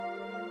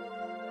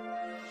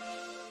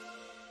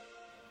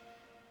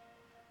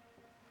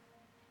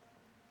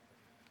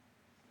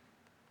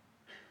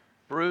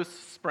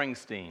Bruce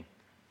Springsteen.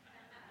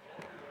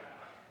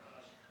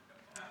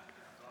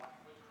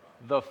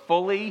 The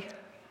fully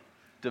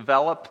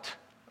developed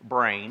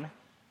brain.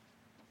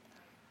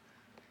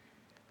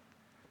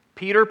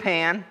 Peter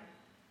Pan.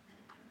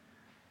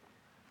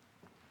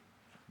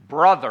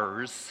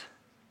 Brothers.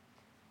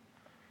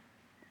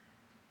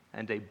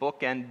 And a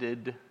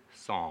bookended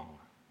song.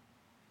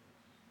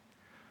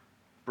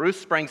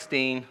 Bruce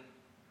Springsteen,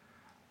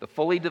 the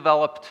fully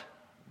developed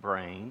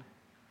brain,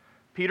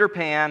 Peter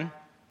Pan,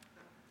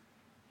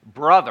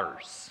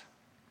 brothers,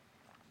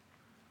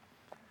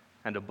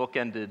 and a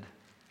bookended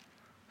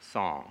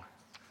song.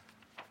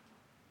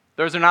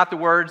 Those are not the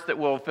words that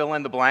will fill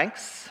in the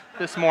blanks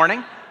this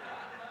morning.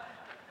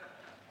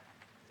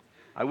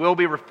 I will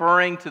be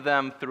referring to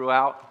them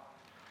throughout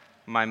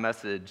my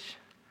message.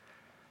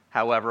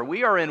 However,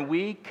 we are in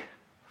week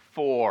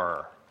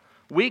 4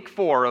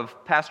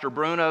 of Pastor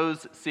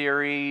Bruno's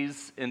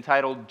series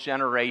entitled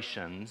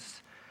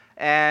Generations.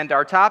 And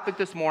our topic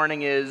this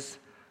morning is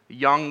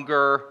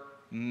younger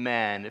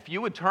men. If you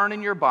would turn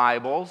in your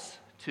Bibles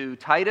to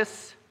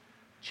Titus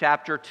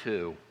chapter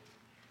 2.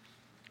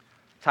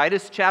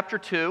 Titus chapter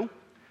 2.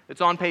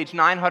 It's on page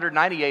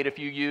 998 if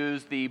you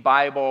use the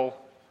Bible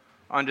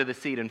under the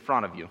seat in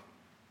front of you.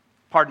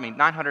 Pardon me,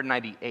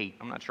 998.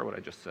 I'm not sure what I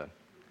just said.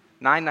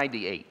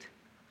 998.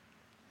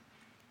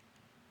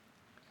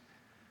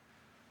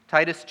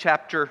 Titus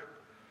chapter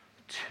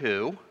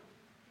 2.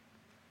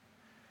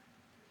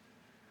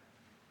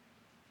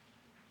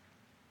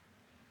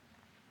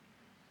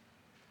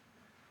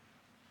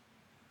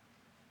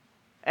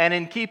 And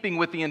in keeping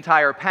with the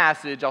entire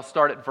passage, I'll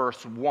start at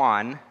verse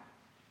 1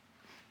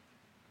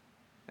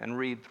 and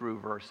read through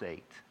verse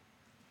 8.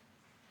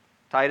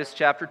 Titus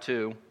chapter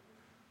 2,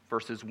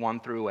 verses 1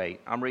 through 8.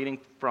 I'm reading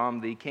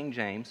from the King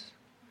James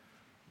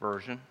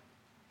Version.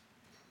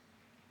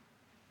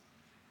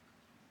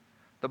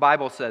 The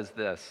Bible says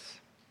this: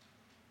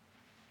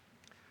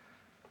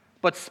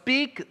 "But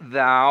speak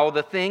thou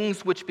the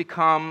things which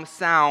become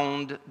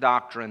sound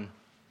doctrine,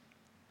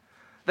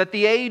 that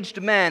the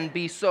aged men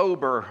be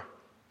sober,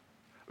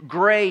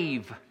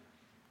 grave,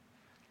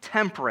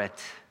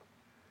 temperate,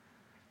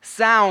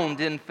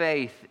 sound in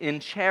faith, in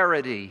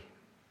charity,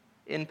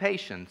 in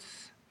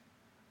patience.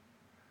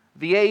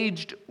 The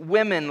aged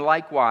women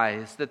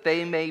likewise, that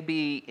they may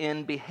be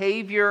in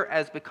behavior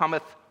as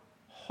becometh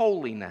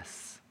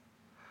holiness,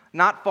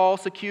 not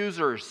false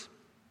accusers,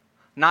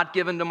 not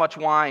given to much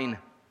wine,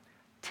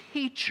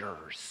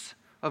 teachers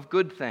of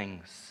good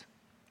things,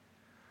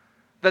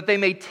 that they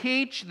may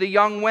teach the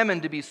young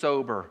women to be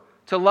sober,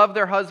 to love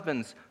their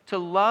husbands, to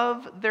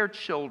love their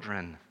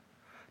children,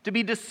 to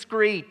be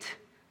discreet,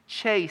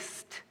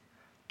 chaste,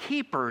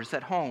 keepers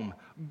at home,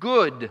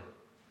 good,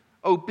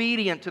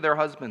 obedient to their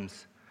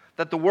husbands,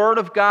 that the word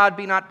of God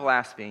be not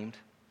blasphemed.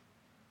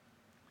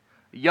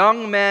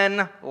 Young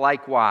men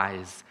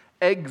likewise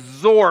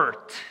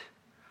exhort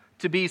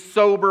to be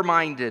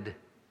sober-minded,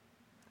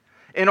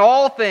 in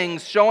all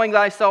things showing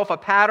thyself a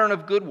pattern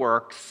of good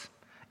works,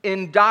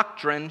 in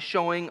doctrine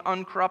showing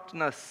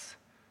uncorruptness,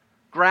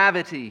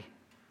 gravity,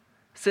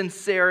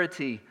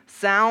 sincerity,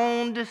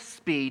 sound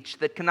speech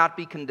that cannot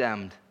be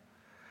condemned,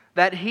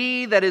 that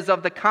he that is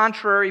of the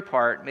contrary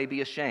part may be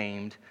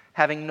ashamed,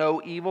 having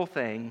no evil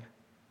thing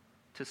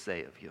to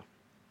say of you."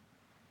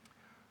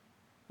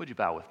 Would you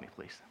bow with me,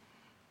 please?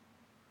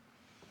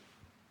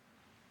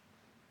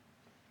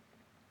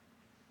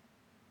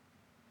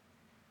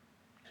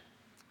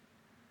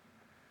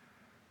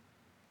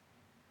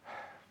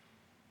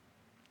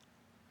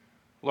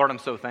 Lord, I'm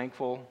so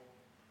thankful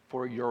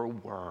for your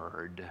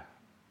word.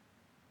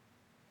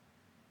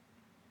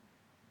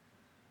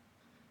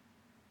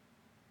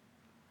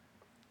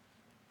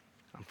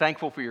 I'm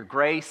thankful for your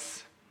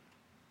grace.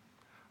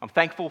 I'm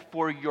thankful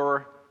for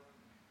your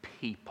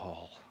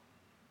people.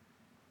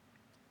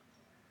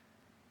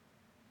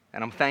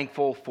 And I'm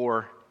thankful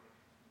for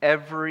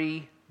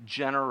every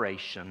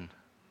generation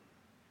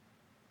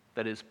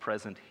that is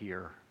present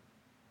here.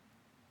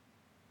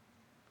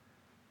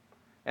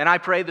 And I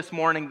pray this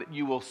morning that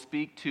you will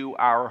speak to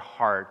our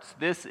hearts.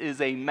 This is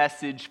a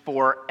message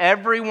for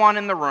everyone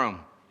in the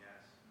room.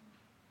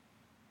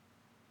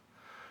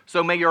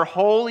 So may your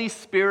Holy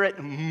Spirit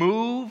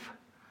move.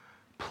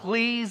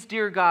 Please,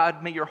 dear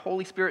God, may your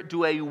Holy Spirit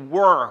do a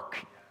work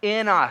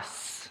in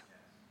us.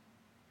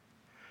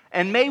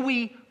 And may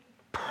we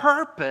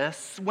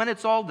purpose, when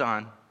it's all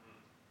done,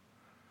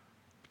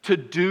 to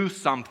do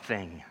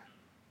something.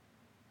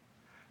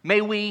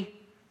 May we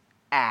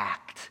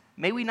act.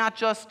 May we not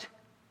just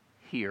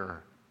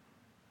hear.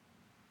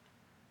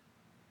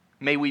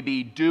 May we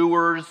be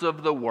doers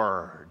of the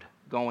word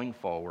going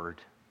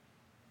forward.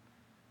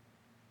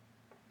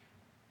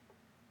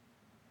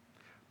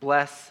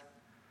 Bless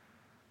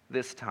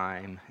this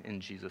time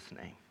in Jesus'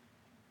 name.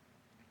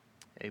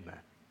 Amen.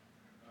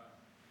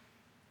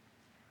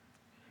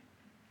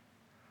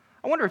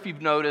 I wonder if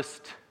you've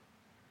noticed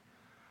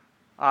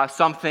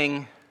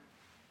something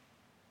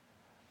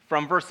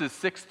from verses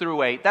 6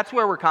 through 8. That's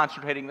where we're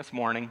concentrating this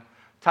morning.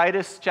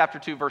 Titus chapter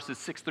 2, verses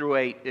 6 through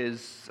 8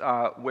 is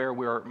where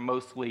we're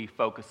mostly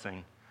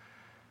focusing.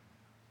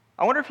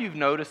 I wonder if you've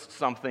noticed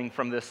something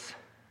from this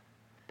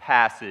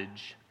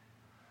passage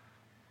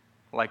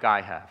like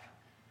I have.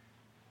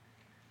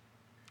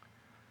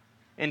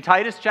 In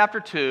Titus chapter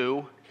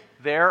 2,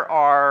 there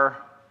are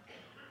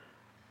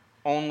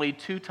only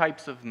two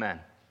types of men.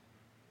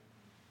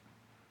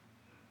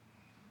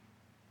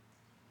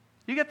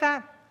 You get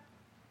that?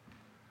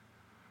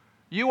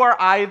 You are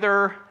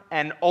either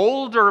an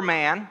older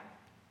man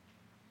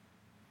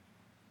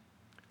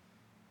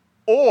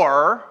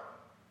or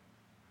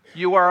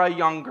you are a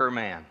younger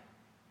man.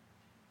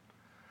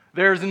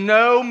 There's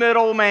no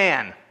middle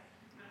man.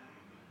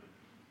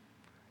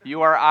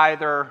 You are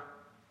either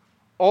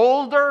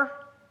older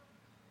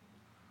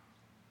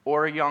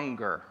or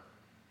younger.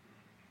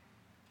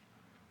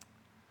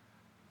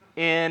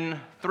 In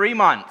 3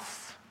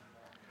 months,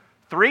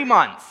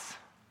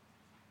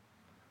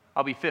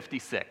 I'll be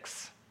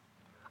 56.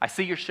 I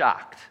see you're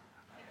shocked.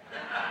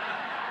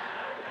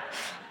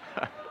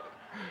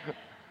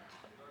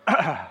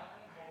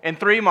 In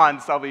 3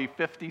 months, I'll be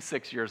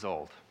 56 years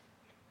old.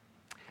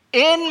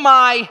 In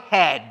my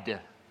head,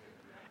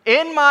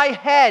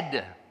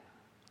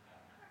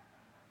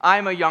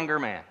 I'm a younger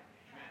man.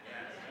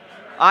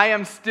 I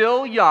am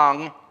still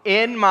young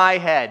in my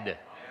head.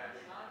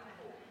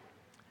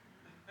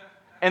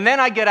 And then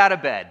I get out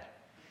of bed.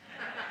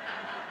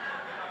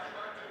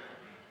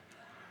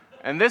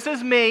 And this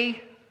is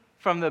me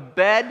from the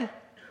bed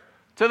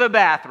to the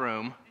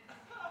bathroom.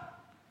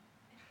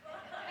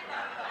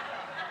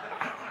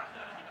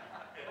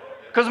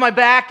 Because my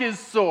back is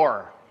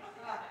sore.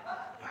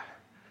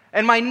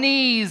 And my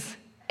knees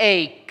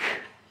ache.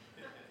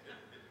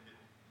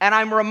 And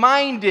I'm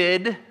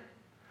reminded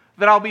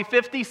that I'll be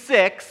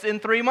 56 in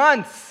 3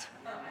 months.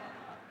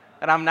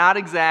 And I'm not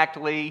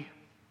exactly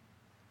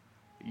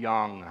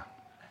young.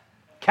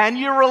 Can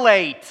you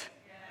relate?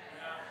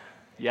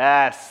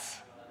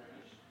 Yes.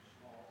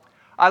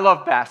 I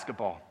love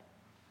basketball.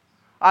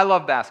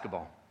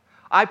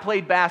 I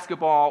played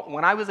basketball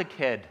when I was a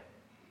kid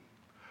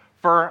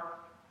for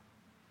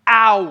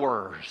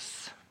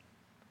hours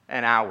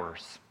and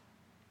hours.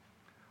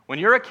 When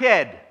you're a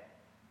kid,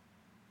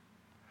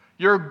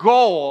 your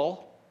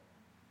goal,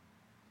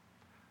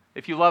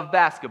 if you love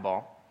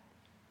basketball,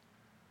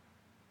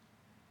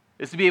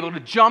 is to be able to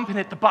jump and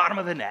hit the bottom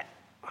of the net.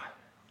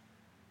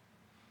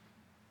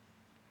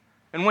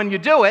 And when you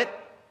do it,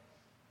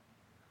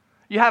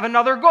 you have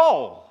another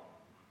goal.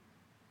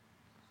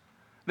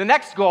 The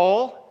next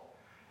goal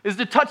is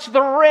to touch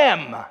the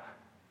rim.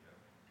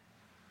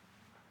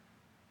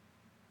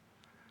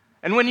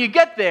 And when you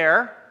get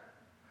there,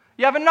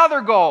 you have another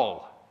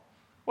goal.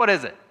 What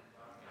is it?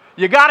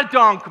 You gotta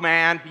dunk,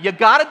 man. You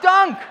gotta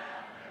dunk.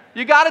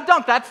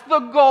 That's the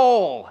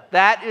goal.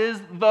 That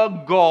is the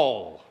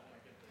goal.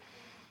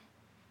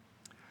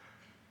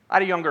 I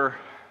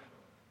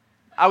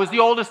was the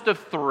oldest of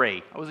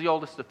three.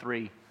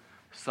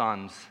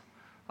 Sons.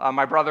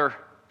 My brother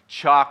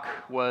Chuck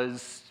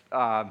was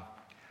a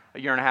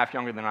year and a half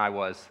younger than I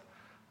was.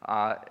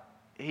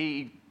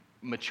 He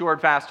matured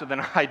faster than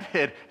I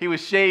did. He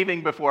was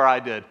shaving before I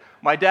did.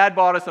 My dad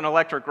bought us an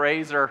electric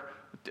razor,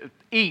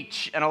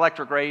 each an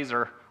electric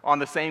razor, on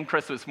the same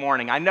Christmas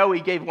morning. I know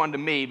he gave one to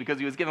me because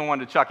he was giving one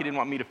to Chuck. He didn't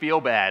want me to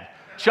feel bad.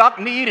 Chuck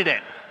needed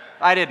it.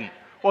 I didn't.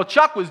 Well,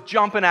 Chuck was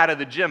jumping out of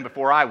the gym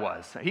before I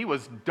was. He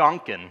was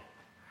dunking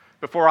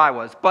before I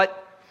was.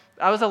 But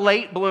I was a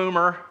late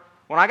bloomer.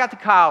 When I got to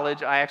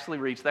college, I actually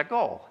reached that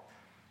goal.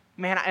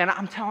 Man, and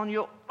I'm telling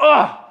you,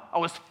 I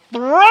was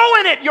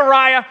throwing it,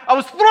 Uriah. I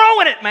was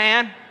throwing it,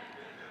 man.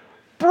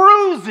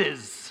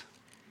 Bruises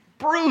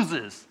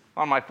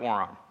on my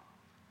forearm.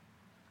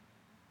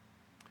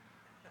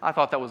 I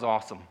thought that was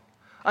awesome.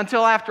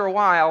 Until after a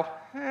while,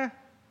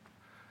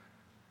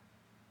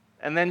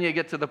 and then you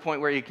get to the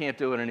point where you can't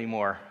do it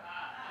anymore.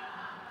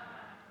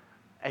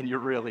 And you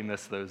really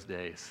miss those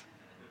days.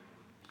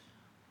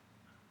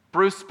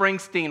 Bruce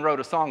Springsteen wrote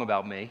a song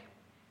about me,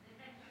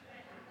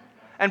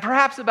 and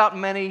perhaps about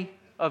many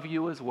of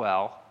you as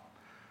well.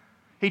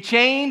 He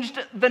changed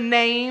the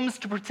names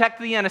to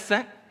protect the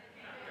innocent,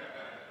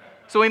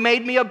 so he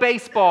made me a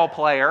baseball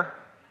player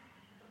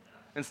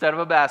instead of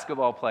a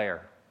basketball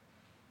player.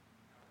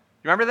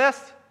 You remember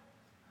this?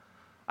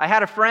 I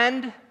had a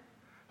friend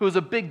who was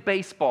a big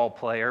baseball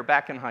player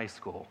back in high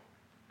school.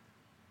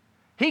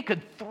 He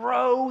could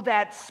throw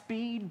that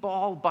speed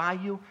ball by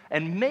you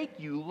and make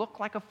you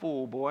look like a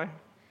fool, boy.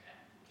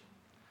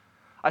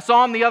 I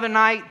saw him the other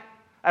night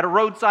at a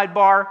roadside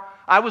bar.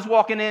 I was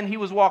walking in, he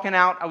was walking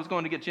out. I was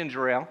going to get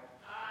ginger ale.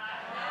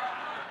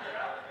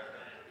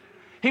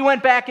 He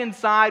went back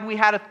inside. We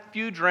had a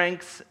few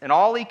drinks, and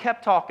all he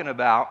kept talking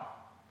about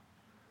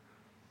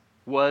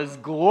was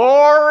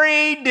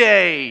glory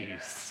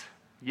days.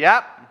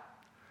 Yep,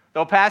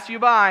 they'll pass you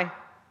by.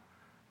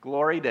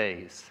 Glory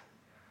days.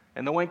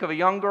 In the wink of a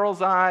young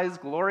girl's eyes,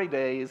 glory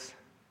days,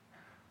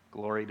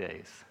 glory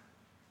days.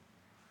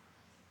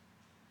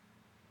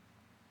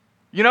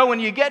 You know, when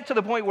you get to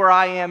the point where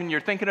I am and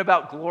you're thinking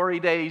about glory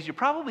days, you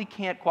probably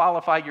can't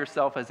qualify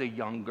yourself as a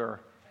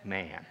younger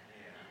man.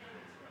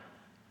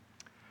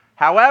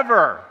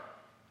 However,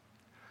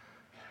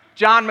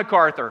 John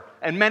MacArthur,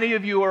 and many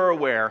of you are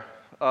aware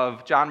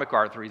of John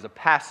MacArthur. He's a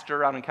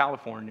pastor out in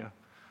California,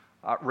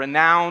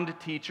 renowned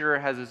teacher,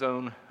 has his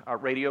own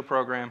radio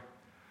program,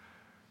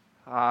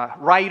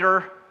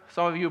 writer.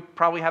 Some of you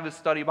probably have his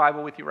study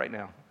Bible with you right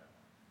now.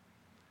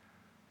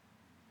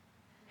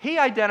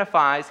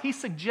 He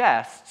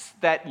suggests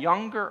that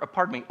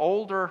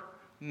older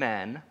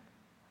men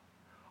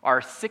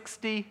are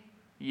 60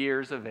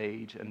 years of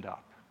age and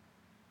up.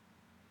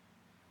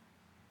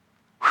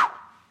 Whew.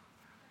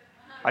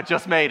 I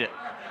just made it.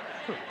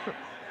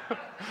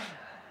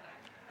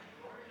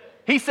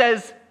 He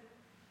says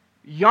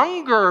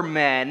younger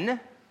men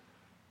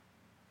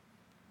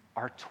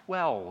are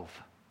 12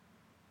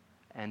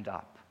 and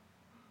up.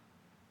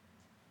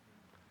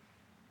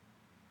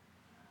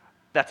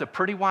 That's a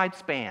pretty wide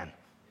span,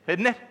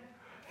 isn't it?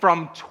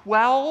 From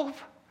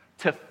 12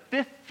 to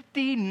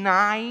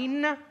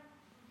 59.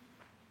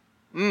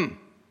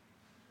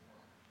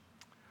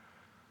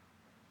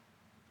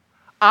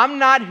 I'm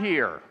not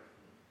here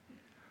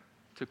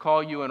to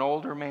call you an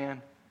older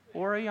man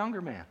or a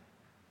younger man.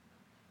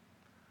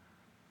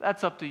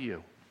 That's up to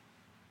you.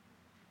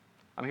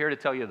 I'm here to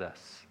tell you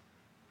this.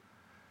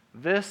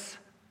 This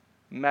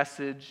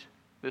message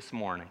this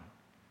morning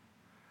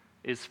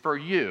is for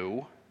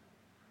you,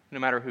 no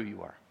matter who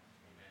you are.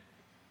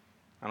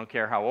 I don't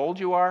care how old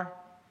you are.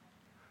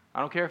 I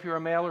don't care if you're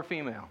a male or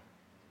female.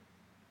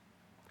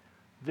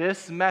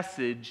 This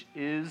message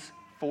is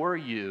for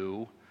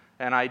you,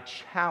 and I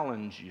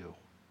challenge you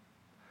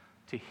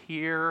to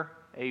hear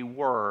a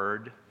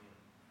word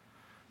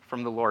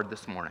from the Lord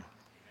this morning.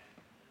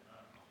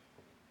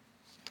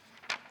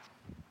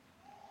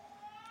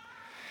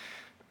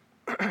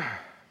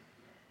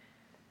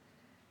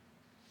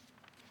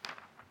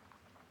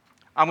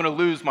 I'm going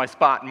to lose my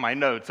spot in my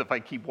notes if I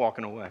keep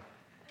walking away.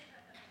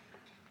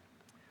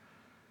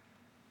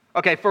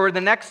 Okay, for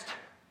the next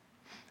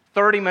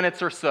 30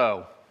 minutes or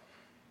so,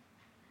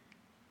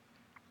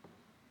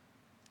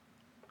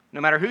 no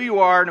matter who you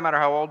are, no matter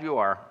how old you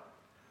are,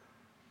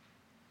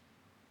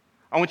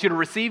 I want you to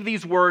receive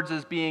these words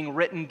as being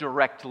written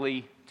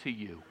directly to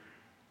you.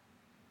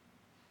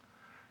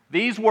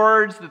 These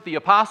words that the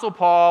Apostle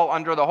Paul,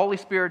 under the Holy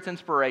Spirit's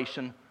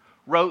inspiration,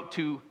 wrote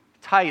to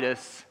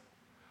Titus,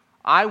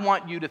 I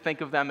want you to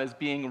think of them as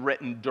being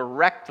written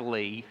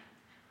directly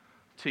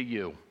to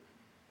you.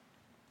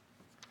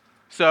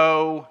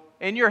 So,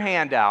 in your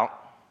handout,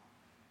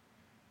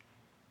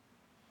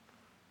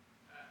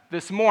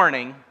 this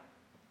morning,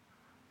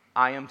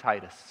 I am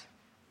Titus.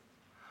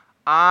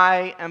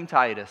 I am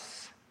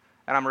Titus,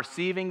 and I'm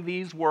receiving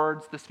these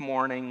words this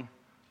morning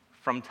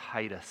from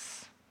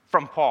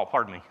Paul,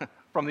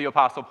 from the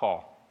Apostle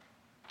Paul.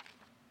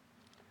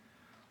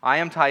 I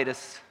am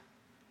Titus.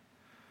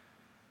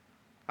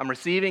 I'm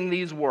receiving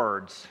these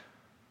words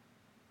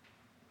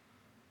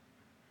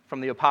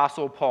from the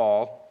Apostle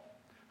Paul,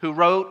 who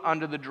wrote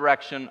under the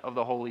direction of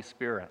the Holy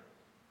Spirit.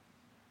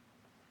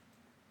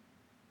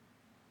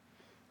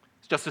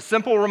 It's just a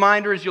simple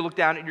reminder as you look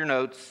down at your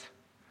notes.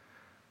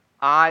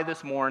 I,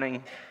 this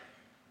morning,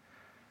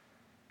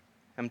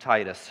 am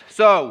Titus.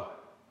 So,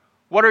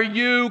 what are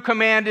you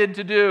commanded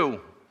to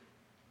do?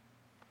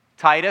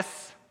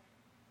 Titus,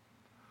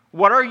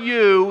 what are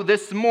you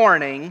this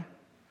morning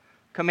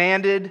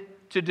commanded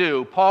to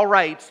do? Paul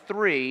writes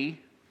 3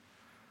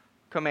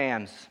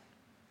 commands.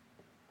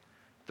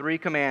 3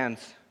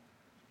 commands.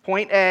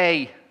 Point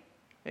A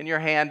in your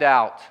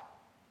handout.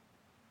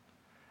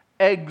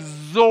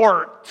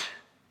 Exhort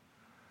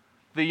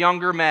the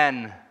younger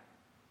men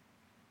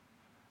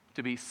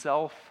to be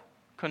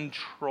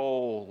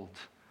self-controlled.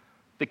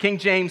 The King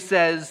James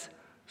says,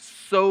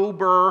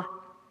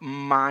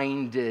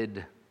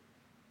 sober-minded.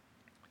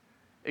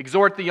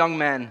 Exhort the young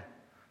men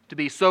to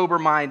be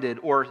sober-minded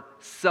or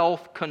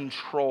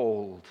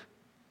self-controlled.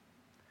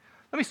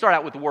 Let me start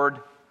out with the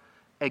word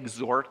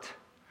exhort.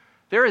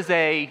 There is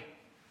a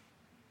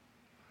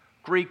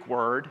Greek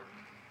word,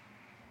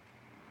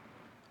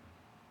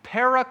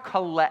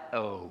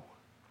 parakaleo.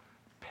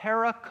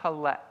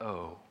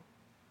 Parakaleo.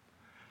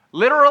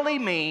 Literally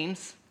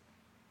means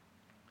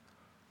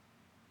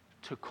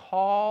to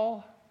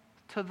call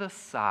to the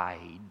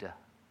side.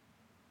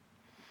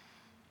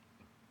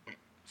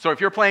 So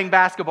if you're playing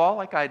basketball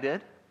like I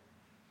did,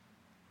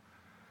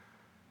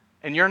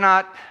 and you're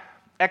not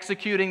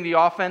executing the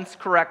offense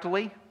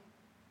correctly,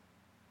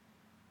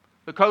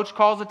 the coach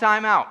calls a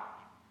timeout.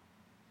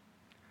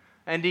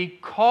 And he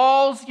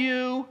calls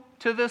you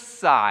to the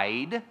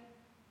side,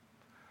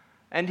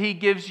 and he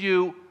gives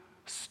you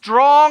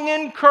strong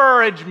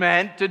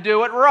encouragement to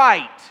do it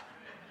right.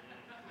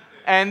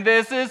 And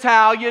this is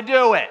how you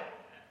do it.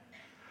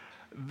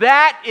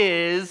 That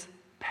is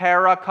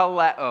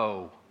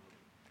parakaleo.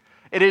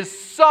 It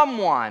is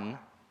someone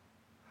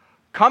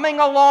coming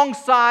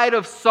alongside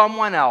of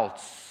someone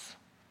else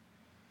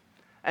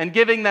and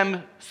giving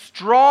them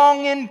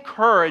strong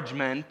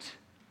encouragement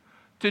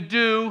to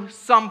do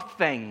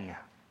something.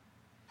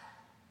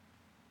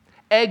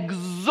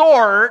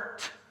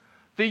 Exhort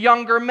the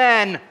younger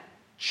men.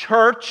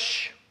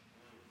 Church,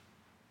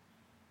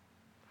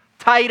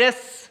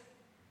 Titus,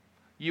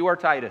 you are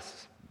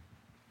Titus.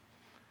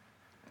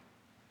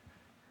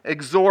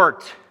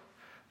 Exhort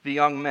the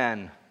young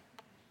men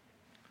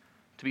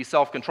to be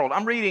self-controlled.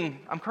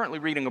 I'm currently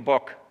reading a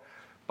book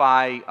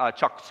by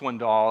Chuck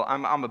Swindoll.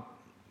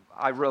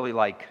 I really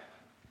like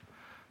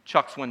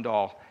Chuck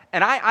Swindoll.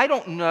 And I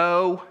don't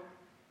know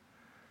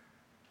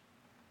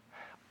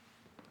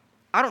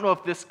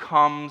if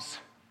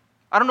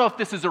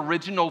this is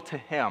original to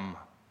him,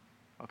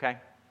 okay?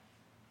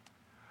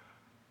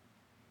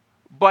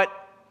 But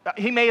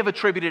he may have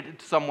attributed it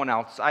to someone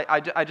else.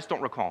 I just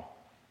don't recall.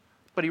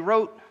 But he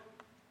wrote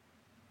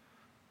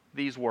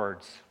these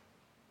words.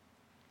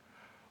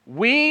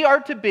 We are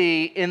to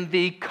be in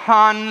the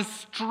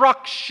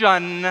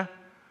construction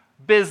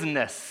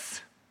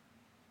business,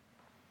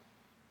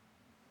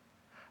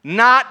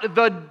 not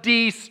the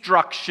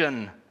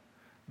destruction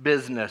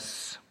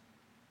business.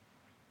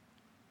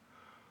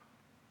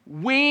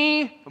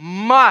 We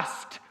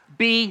must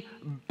be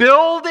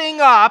building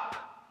up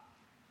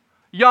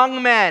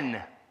young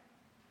men.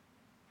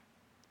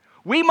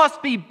 We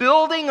must be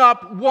building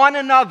up one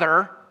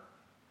another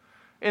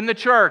in the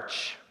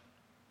church.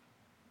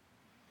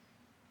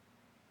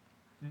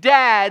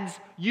 Dads,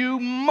 you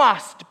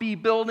must be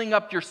building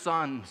up your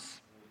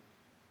sons.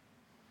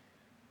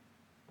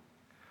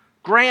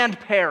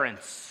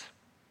 Grandparents,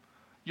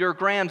 your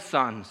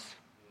grandsons.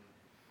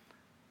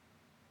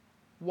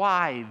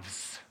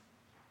 Wives,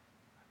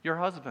 your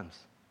husbands.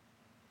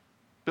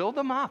 Build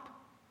them up.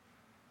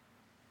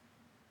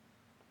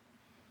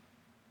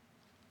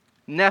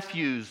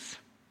 Nephews,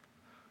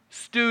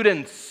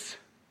 students,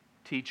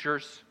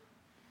 teachers,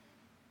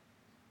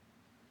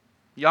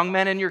 young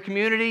men in your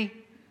community,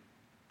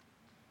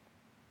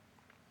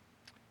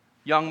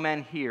 young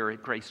men here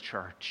at Grace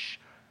Church.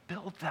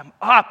 Build them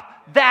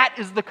up. That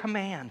is the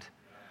command.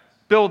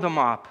 Build them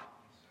up.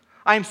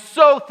 I am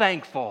so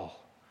thankful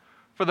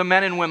for the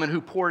men and women who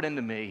poured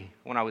into me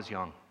when I was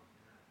young.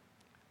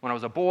 When I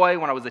was a boy,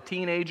 when I was a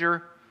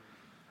teenager,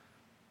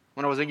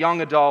 when I was a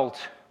young adult.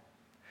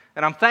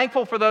 And I'm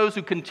thankful for those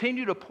who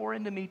continue to pour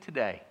into me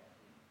today.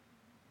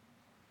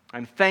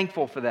 I'm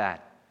thankful for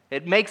that.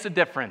 It makes a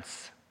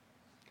difference.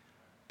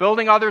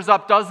 Building others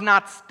up does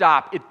not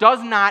stop. It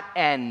does not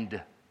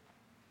end.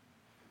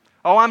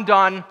 Oh, I'm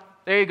done.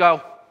 There you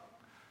go.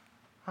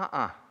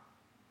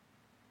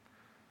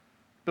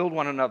 Build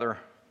one another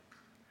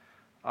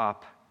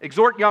up.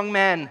 Exhort young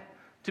men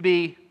to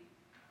be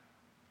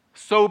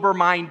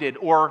sober-minded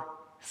or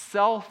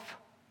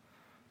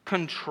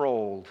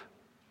self-controlled.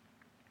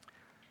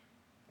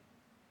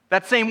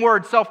 That same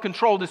word,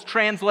 self-controlled, is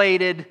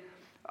translated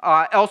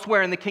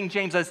elsewhere in the King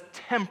James as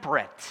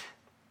temperate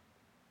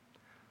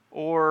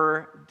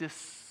or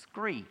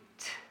discreet.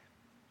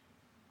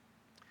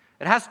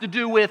 It has to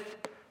do with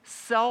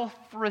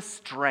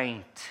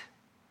self-restraint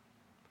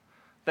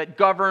that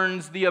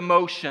governs the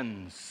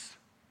emotions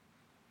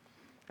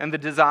and the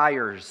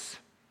desires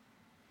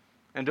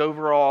and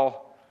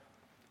overall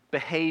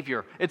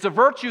behavior. It's a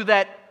virtue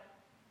that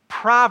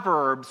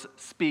Proverbs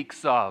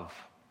speaks of.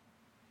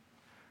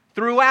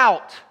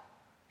 Throughout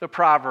the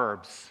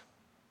Proverbs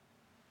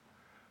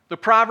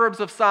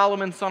of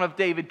Solomon, son of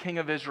David, king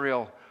of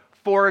Israel,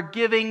 for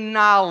giving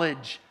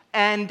knowledge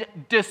and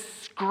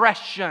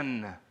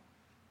discretion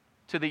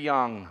to the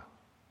young.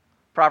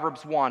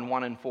 Proverbs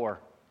 1 and 4.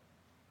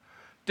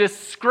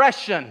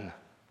 Discretion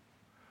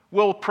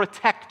will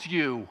protect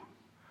you.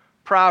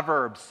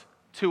 Proverbs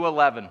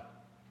 2:11.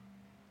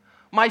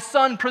 My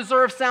son,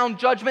 preserve sound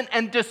judgment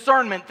and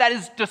discernment. That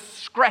is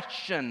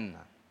discretion.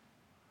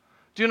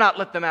 Do not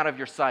let them out of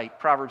your sight.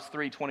 Proverbs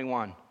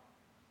 3:21.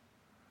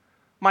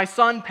 My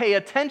son, pay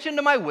attention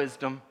to my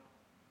wisdom.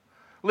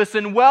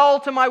 Listen well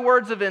to my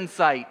words of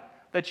insight,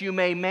 that you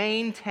may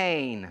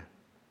maintain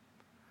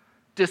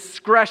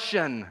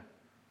discretion.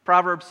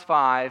 Proverbs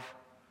 5,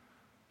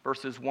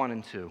 verses 1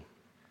 and 2.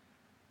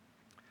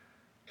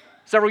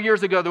 Several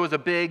years ago, there was a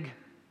big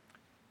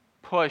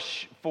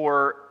push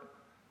for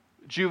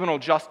juvenile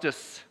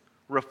justice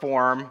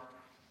reform.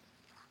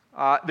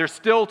 There's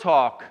still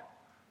talk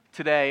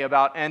today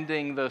about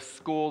ending the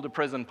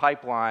school-to-prison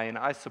pipeline.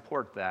 I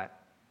support that.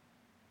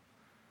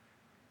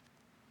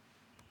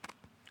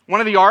 One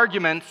of the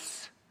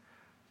arguments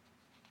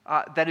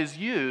that is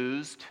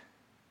used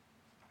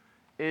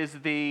is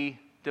the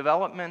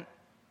development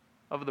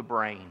of the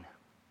brain.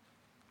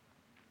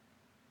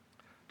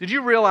 Did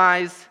you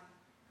realize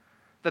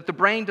that the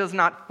brain does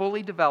not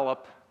fully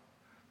develop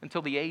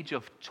until the age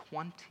of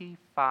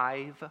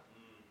 25?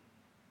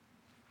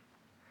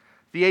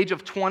 The age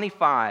of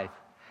 25.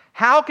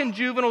 How can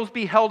juveniles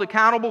be held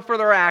accountable for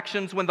their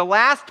actions when the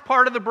last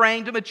part of the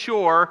brain to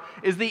mature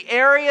is the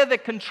area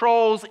that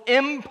controls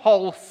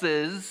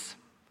impulses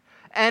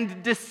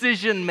and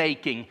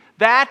decision-making?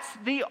 That's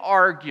the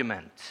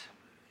argument.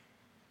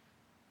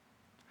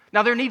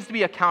 Now, there needs to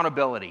be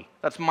accountability.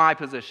 That's my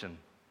position.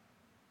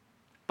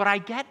 But I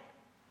get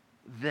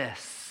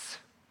this.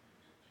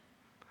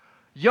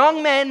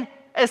 Young men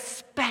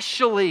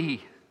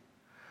especially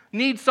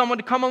need someone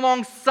to come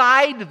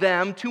alongside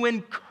them to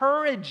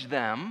encourage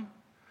them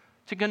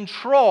to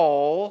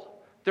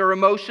control their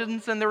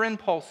emotions and their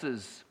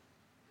impulses.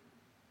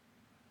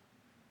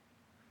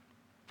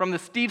 From the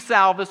Steve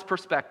Salvis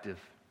perspective,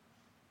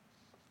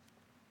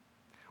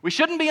 we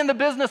shouldn't be in the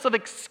business of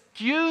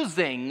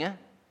excusing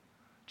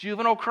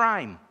juvenile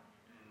crime,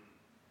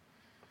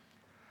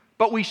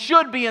 but we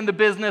should be in the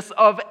business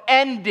of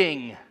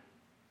ending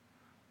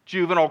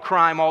juvenile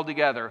crime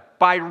altogether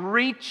by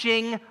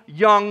reaching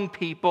young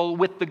people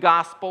with the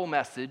gospel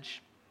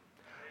message,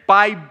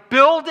 by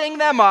building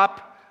them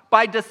up,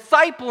 by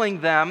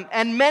discipling them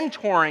and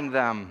mentoring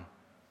them.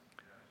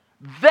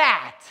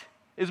 That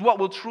is what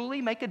will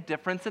truly make a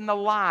difference in the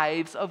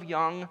lives of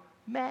young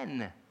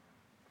men.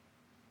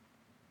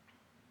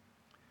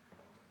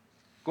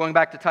 Going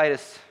back to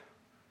Titus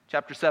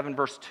chapter 7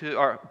 verse 2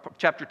 or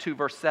chapter 2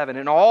 verse 7,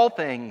 in all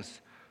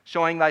things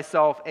showing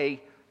thyself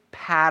a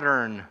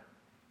pattern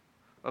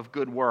of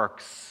good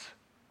works.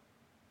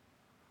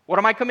 What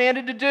am I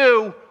commanded to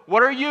do?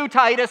 What are you,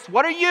 Titus?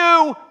 What are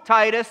you,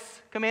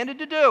 Titus, commanded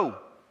to do?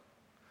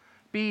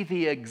 Be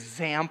the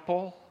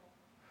example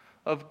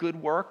of good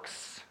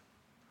works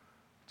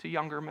to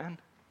younger men.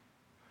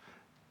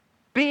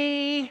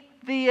 Be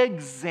the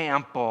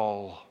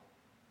example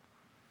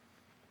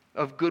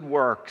of good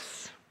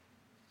works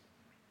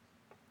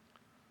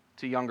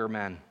to younger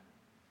men.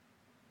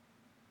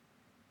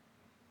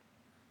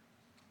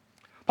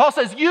 Paul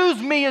says,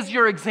 use me as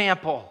your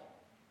example.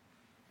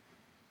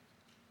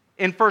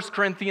 In 1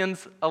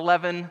 Corinthians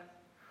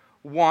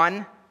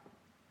 11:1,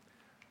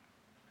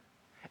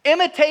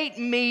 imitate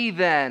me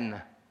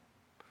then,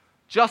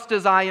 just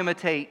as I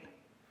imitate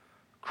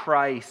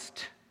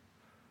Christ.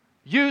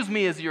 Use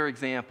me as your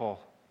example.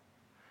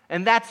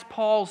 And that's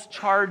Paul's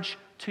charge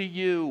to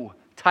you,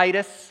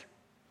 Titus.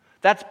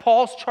 That's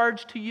Paul's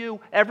charge to you,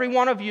 every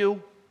one of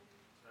you.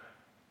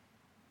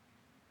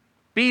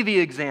 Be the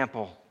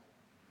example.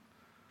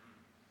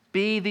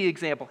 Be the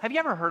example. Have you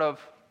ever heard of,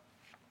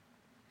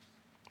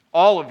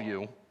 all of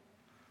you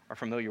are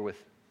familiar with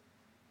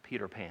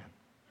Peter Pan.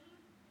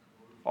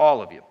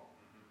 All of you.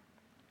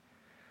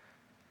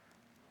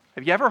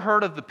 Have you ever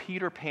heard of the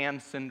Peter Pan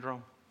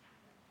syndrome?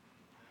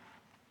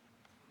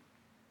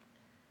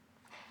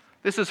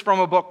 This is from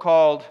a book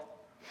called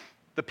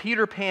The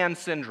Peter Pan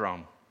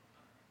Syndrome: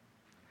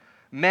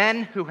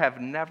 Men Who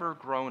Have Never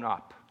Grown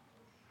Up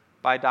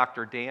by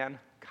Dr. Dan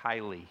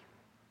Kiley.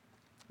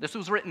 This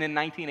was written in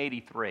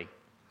 1983.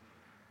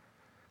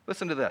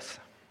 Listen to this.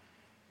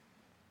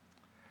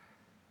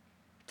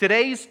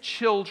 Today's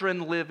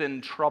children live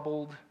in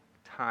troubled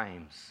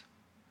times.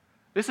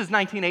 This is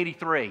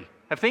 1983.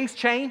 Have things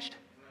changed?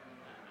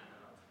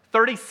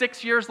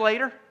 36 years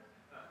later?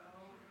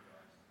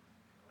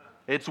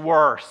 It's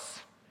worse.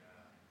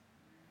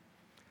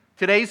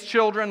 Today's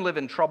children live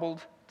in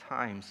troubled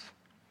times.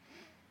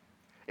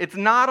 It's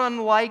not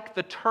unlike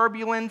the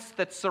turbulence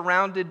that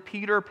surrounded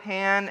Peter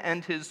Pan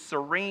and his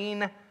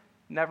serene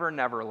Never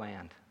Never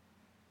Land.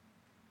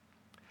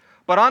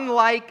 But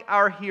unlike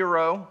our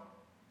hero,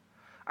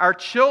 our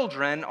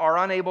children are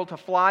unable to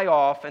fly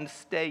off and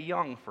stay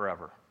young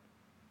forever.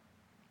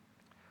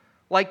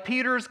 Like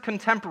Peter's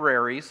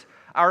contemporaries,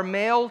 our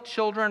male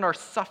children are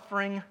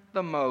suffering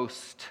the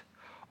most.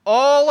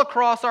 All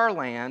across our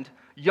land,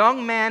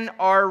 young men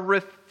are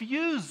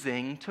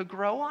refusing to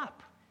grow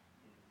up.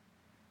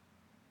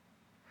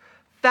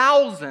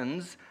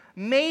 Thousands,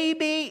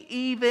 maybe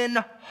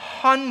even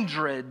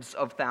hundreds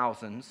of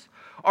thousands,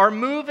 are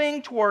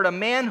moving toward a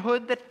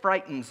manhood that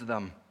frightens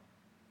them.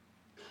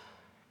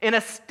 In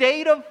a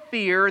state of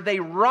fear, they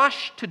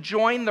rush to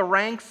join the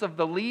ranks of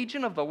the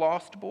Legion of the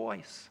Lost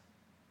Boys.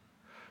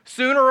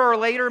 Sooner or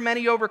later,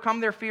 many overcome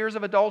their fears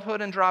of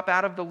adulthood and drop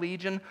out of the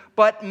Legion,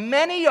 but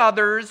many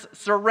others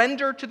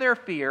surrender to their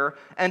fear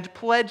and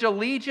pledge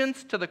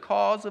allegiance to the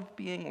cause of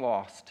being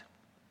lost.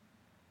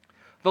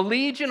 The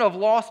Legion of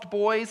Lost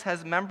Boys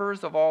has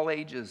members of all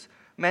ages.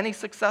 Many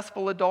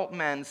successful adult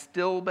men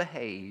still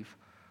behave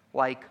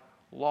like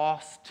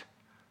lost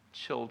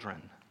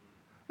children.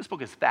 This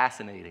book is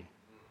fascinating.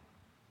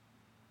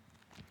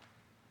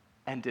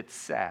 And it's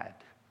sad.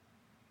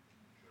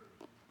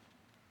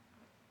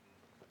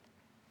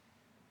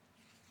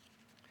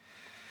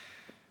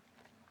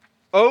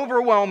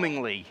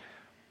 Overwhelmingly,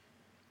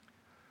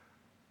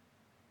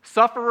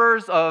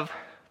 sufferers of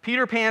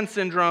Peter Pan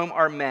syndrome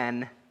are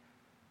men,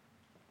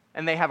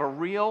 and they have a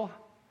real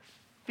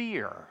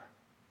fear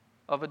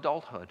of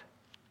adulthood.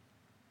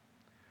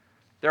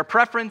 Their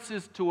preference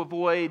is to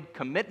avoid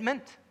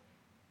commitment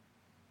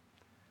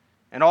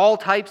and all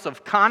types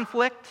of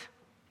conflict.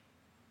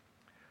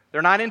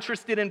 They're not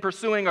interested in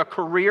pursuing a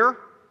career.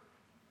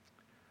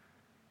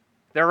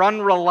 They're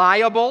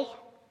unreliable.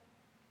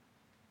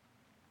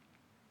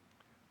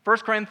 1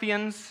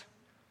 Corinthians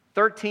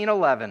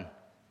 13:11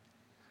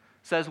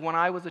 says, "When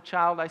I was a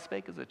child, I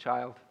spake as a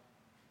child.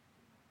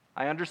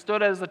 I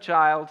understood as a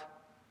child.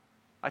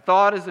 I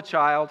thought as a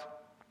child.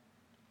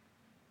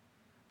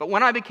 But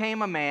when I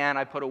became a man,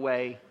 I put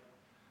away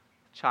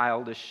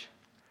childish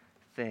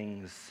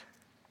things.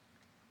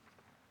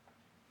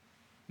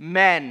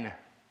 Men,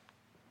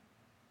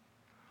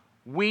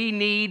 we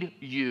need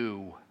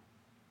you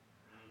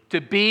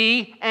to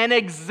be an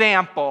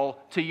example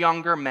to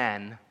younger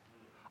men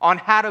on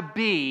how to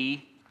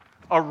be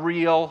a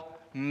real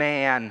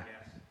man.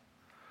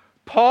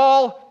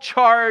 Paul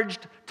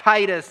charged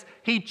Titus.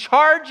 He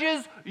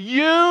charges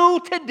you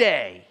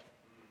today.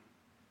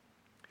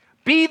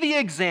 Be the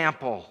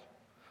example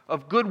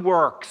of good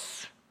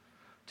works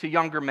to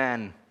younger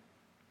men.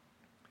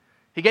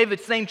 He gave the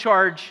same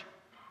charge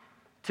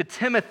to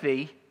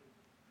Timothy,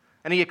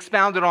 and he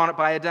expounded on it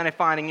by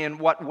identifying in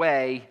what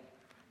way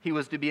he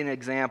was to be an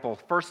example.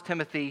 1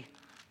 Timothy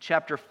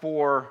chapter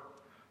 4,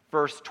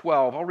 verse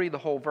 12. I'll read the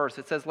whole verse.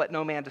 It says, "Let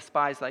no man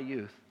despise thy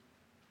youth,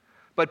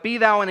 but be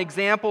thou an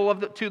example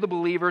to the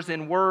believers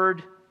in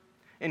word,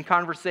 in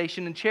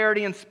conversation, in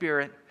charity, in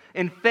spirit,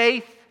 in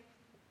faith,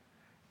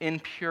 in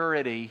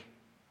purity."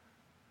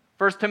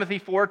 1 Timothy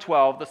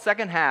 4:12, the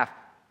second half,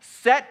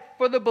 set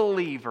for the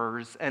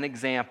believers an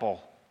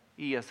example.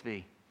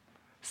 ESV.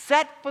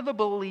 Set for the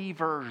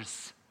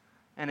believers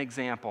an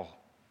example.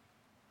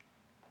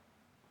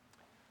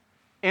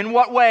 In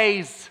what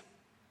ways?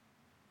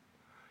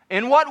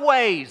 In what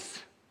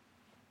ways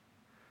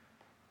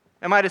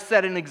am I to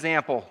set an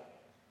example?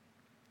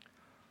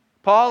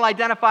 Paul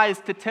identifies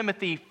to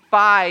Timothy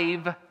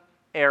 5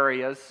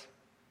 areas.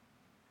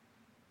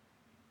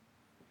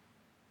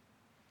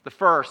 The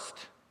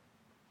first,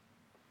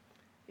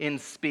 in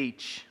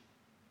speech.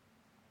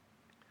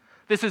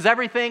 This is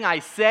everything I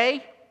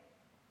say,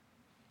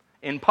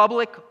 in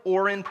public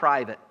or in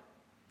private.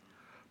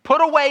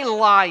 Put away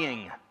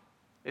lying,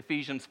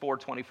 Ephesians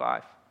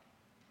 4:25.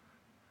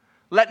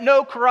 Let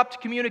no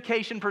corrupt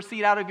communication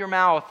proceed out of your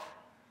mouth,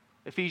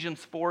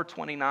 Ephesians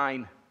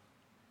 4:29.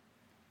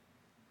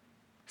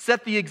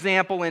 Set the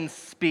example in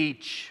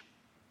speech.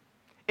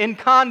 In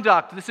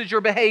conduct, this is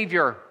your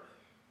behavior.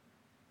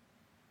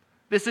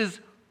 This is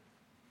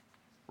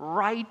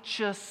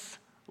righteous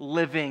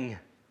living.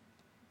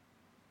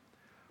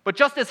 But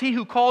just as he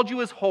who called you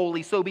is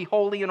holy, so be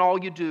holy in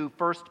all you do,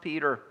 1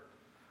 Peter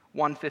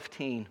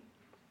 1:15.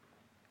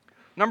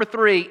 Number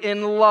 3,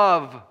 in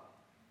love.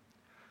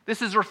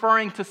 This is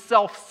referring to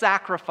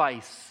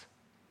self-sacrifice.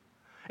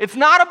 It's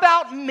not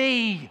about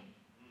me.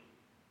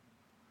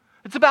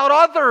 It's about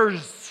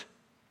others.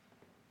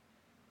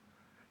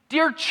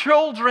 Dear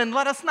children,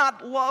 let us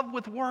not love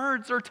with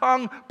words or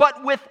tongue,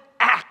 but with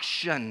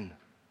action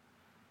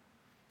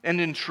and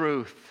in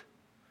truth.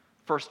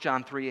 1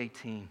 John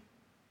 3:18.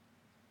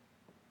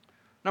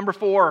 Number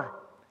 4,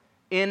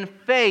 in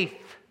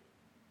faith.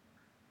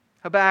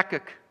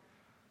 Habakkuk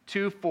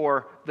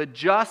 2:4. The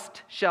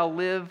just shall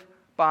live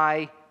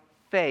by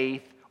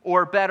faith,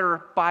 or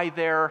better, by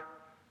their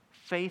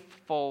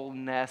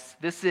faithfulness.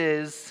 This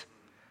is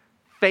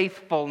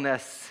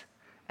faithfulness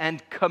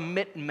and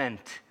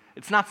commitment.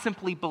 It's not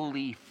simply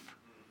belief.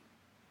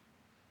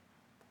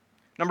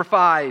 Number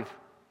 5,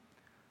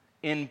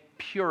 in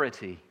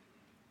purity.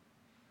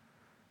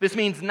 This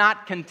means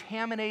not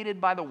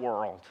contaminated by the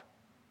world.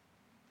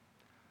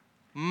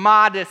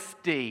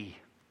 Modesty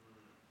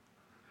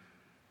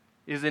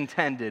is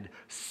intended.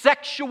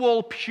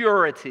 Sexual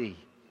purity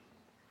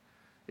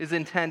is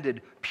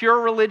intended.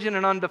 Pure religion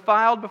and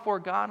undefiled before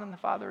God and the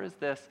Father is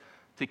this: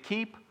 to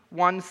keep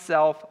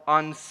oneself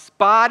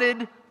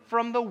unspotted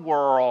from the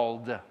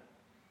world.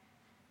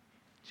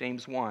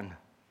 James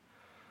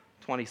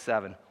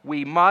 1:27.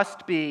 We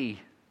must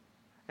be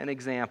an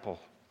example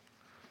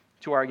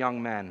to our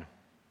young men.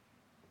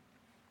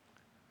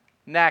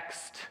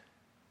 Next,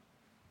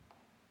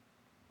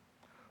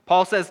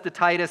 Paul says to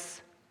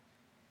Titus,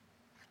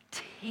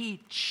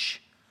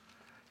 teach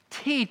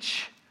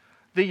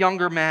the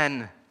younger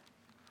men.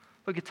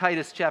 Look at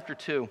Titus chapter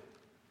 2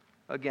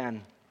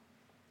 again.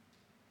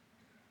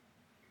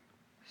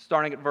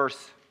 Starting at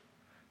verse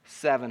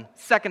 7.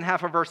 Second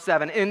half of verse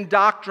 7. In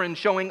doctrine,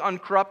 showing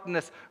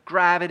uncorruptness,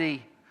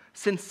 gravity,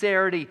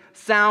 sincerity,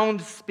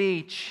 sound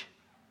speech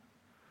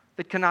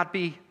that cannot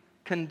be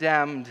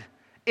condemned.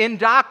 In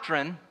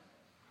doctrine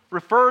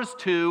refers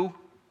to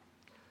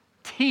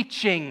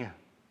teaching.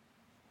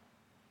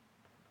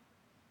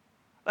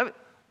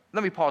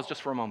 Let me pause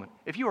just for a moment.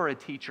 If you are a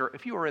teacher,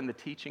 if you are in the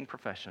teaching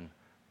profession,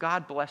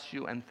 God bless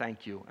you and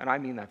thank you. And I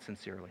mean that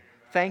sincerely.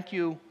 Thank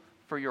you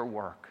for your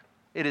work.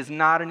 It is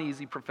not an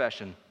easy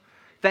profession.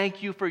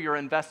 Thank you for your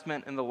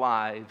investment in the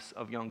lives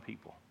of young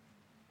people.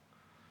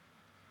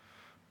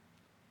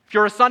 If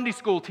you're a Sunday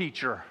school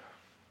teacher,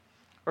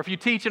 or if you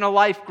teach in a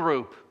life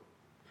group,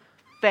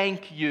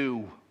 thank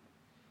you.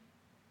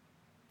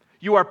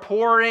 You are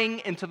pouring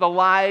into the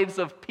lives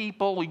of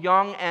people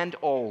young and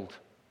old.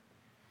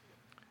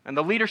 And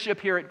the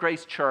leadership here at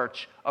Grace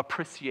Church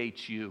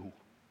appreciates you.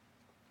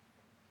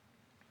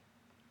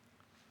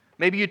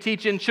 Maybe you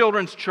teach in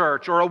children's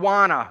church or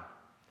Awana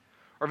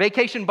or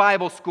Vacation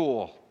Bible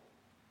School.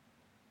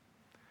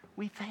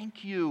 We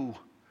thank you.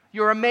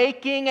 You're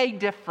making a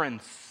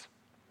difference.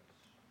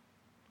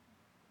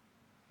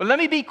 But let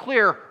me be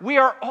clear, we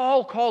are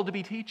all called to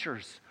be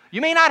teachers.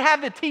 You may not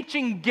have the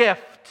teaching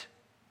gift,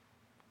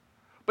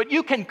 but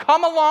you can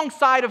come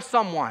alongside of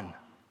someone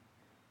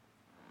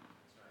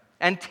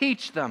and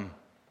teach them.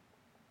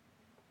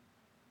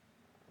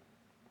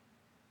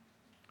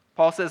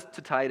 Paul says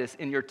to Titus,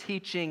 in your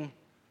teaching,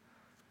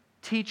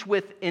 teach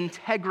with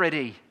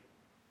integrity.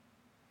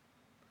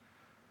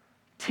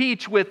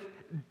 Teach with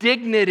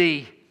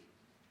dignity.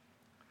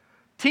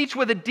 Teach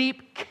with a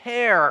deep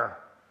care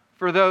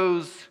for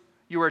those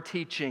you are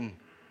teaching.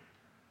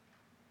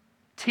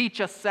 Teach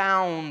a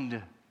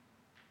sound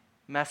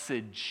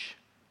message,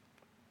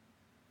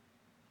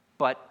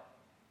 but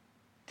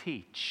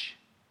teach.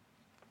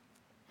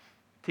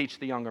 Teach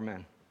the younger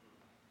men.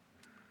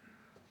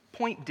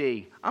 Point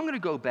D, I'm going to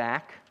go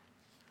back.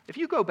 If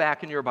you go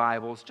back in your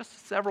Bibles,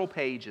 just several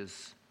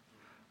pages,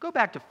 go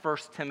back to 1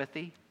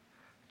 Timothy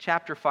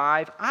chapter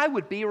 5. I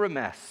would be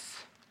remiss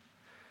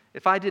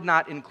if I did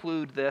not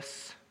include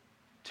this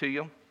to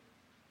you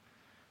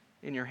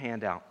in your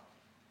handout.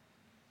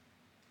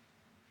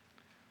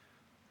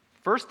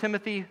 1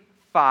 Timothy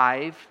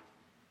 5,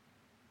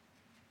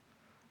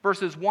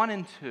 verses 1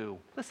 and 2.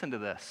 Listen to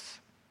this.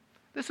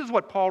 This is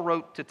what Paul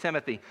wrote to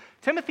Timothy.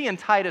 Timothy and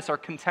Titus are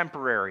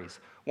contemporaries.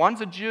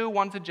 One's a Jew,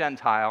 one's a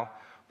Gentile,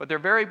 but they're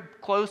very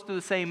close to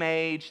the same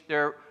age.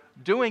 They're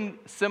doing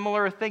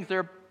similar things.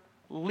 They're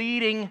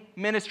leading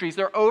ministries.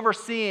 They're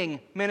overseeing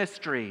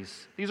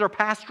ministries. These are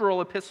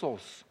pastoral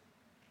epistles.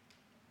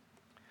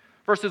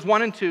 Verses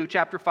 1 and 2,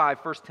 chapter 5,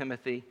 1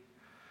 Timothy.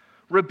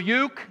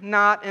 Rebuke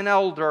not an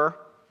elder,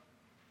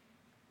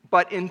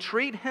 but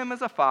entreat him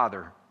as a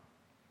father,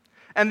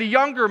 and the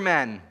younger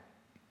men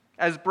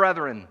as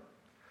brethren,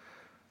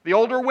 the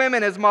older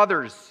women as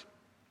mothers,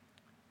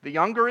 the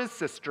younger as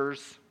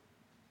sisters,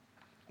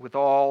 with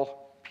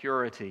all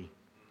purity.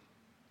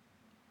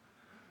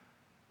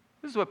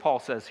 This is what Paul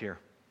says here.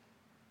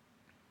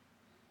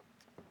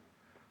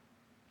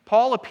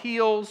 Paul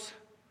appeals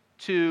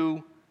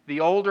to the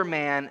older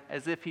man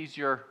as if he's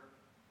your...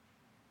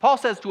 Paul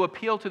says to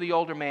appeal to the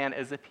older man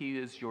as if he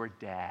is your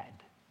dad.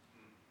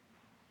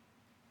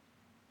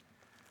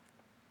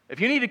 If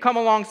you need to come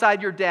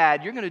alongside your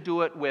dad, you're going to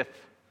do it with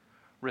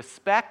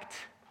respect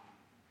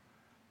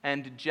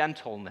and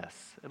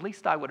gentleness. At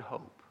least I would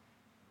hope.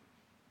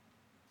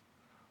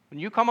 When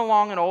you come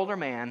along an older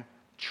man,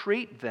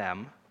 treat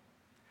them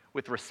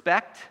with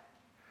respect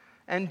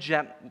and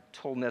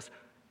gentleness,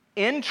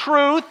 in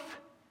truth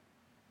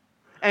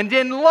and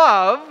in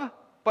love,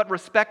 but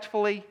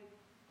respectfully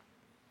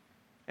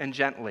and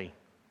gently.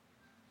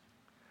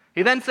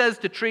 He then says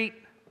to treat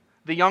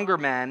the younger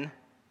men,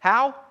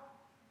 how?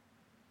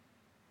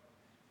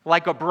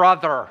 Like a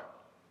brother.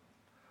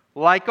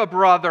 Like a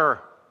brother.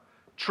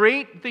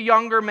 Treat the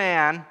younger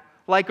man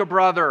like a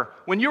brother.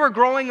 When you were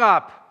growing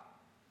up,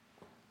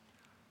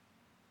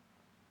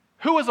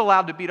 who was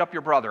allowed to beat up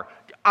your brother?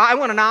 I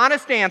want an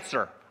honest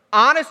answer.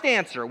 Honest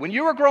answer. When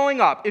you were growing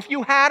up, if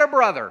you had a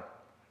brother,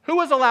 who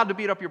was allowed to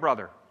beat up your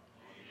brother?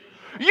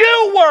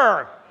 You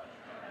were!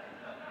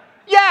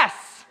 Yes!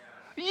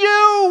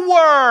 You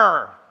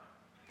were!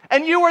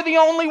 And you were the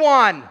only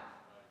one.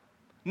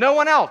 No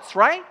one else,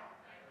 right?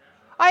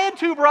 I had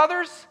two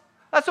brothers.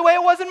 That's the way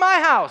it was in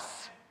my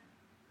house.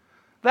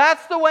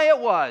 That's the way it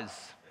was.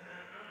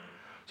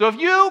 So if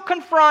you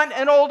confront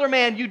an older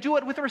man, you do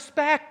it with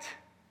respect.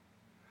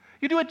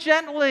 You do it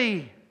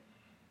gently.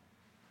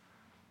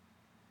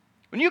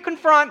 When you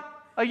confront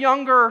a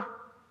younger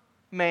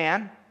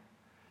man,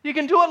 you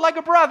can do it like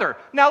a brother.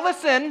 Now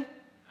listen,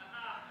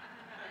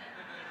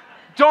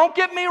 don't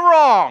get me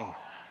wrong.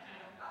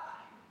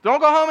 Don't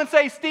go home and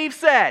say, Steve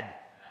said.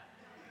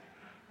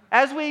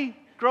 As we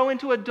grow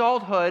into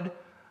adulthood,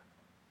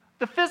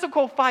 the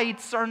physical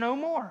fights are no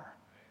more,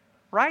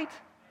 right?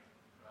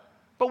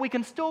 But we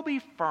can still be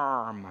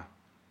firm.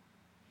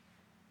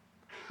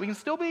 We can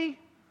still be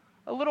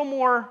a little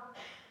more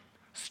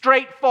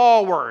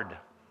straightforward.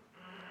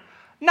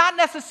 Not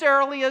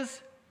necessarily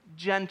as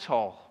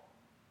gentle.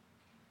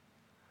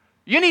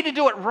 You need to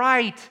do it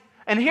right,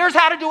 and here's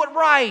how to do it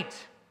right.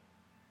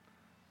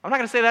 I'm not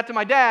going to say that to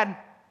my dad.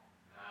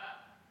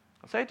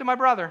 I'll say it to my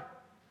brother.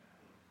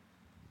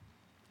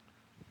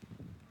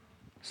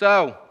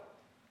 So,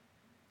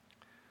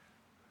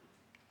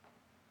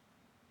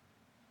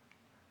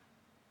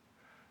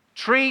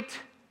 treat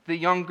the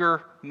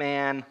younger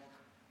man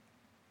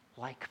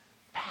like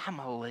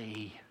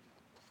family.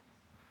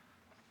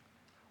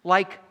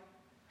 Like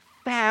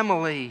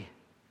family.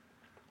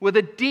 With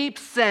a deep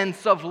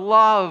sense of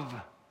love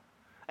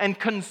and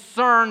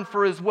concern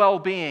for his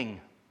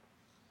well-being.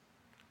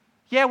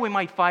 Yeah, we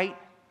might fight,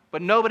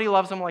 but nobody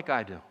loves him like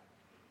I do.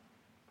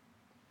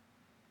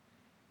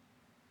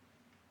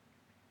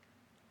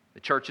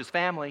 The church is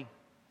family,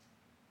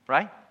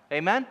 right?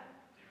 Amen?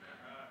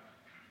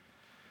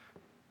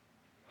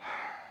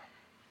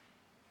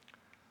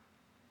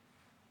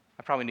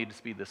 I probably need to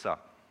speed this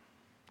up.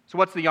 So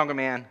what's the younger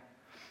man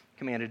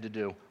commanded to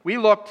do? We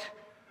looked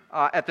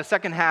at the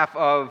second half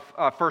of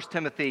 1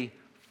 Timothy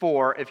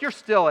 4. If you're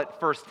still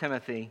at 1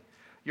 Timothy,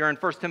 You're in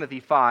 1 Timothy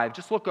 5.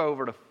 Just look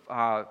over to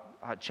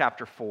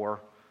chapter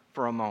 4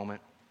 for a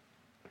moment.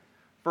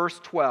 Verse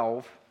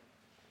 12.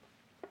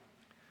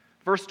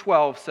 Verse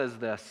 12 says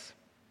this.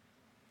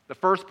 The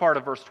first part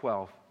of verse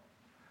 12.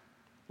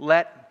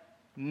 Let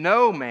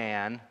no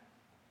man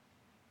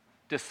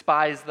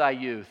despise thy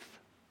youth.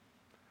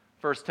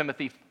 1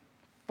 Timothy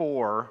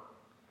 4,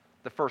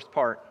 the first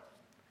part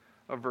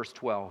of verse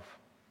 12.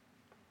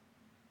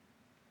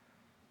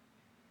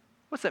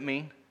 What's that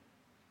mean?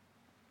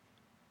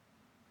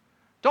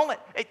 Don't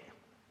let it.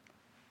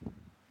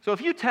 So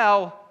if you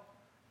tell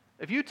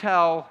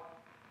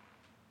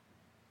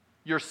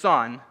your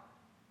son,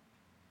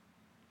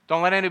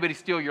 don't let anybody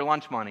steal your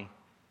lunch money,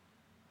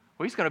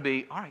 well, he's going to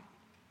be, all right,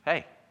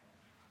 hey,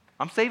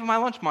 I'm saving my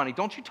lunch money.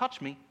 Don't you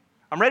touch me.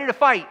 I'm ready to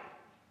fight.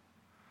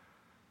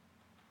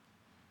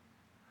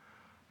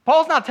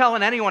 Paul's not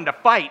telling anyone to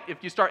fight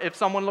if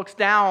someone looks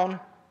down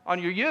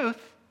on your youth.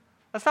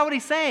 That's not what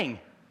he's saying.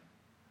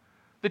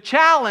 The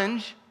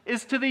challenge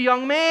is to the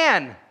young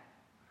man.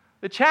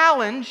 The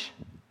challenge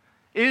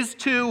is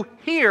to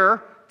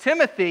hear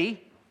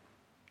Timothy.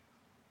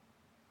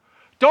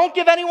 Don't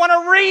give anyone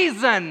a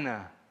reason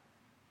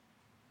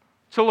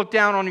to look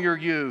down on your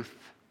youth.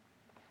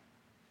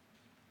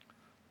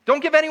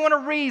 Don't give anyone a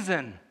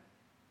reason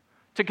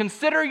to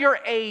consider your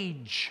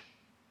age.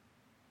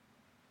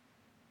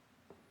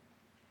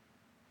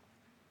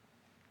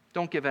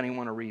 Don't give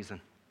anyone a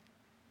reason.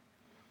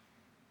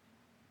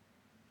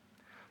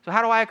 So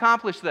how do I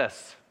accomplish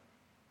this?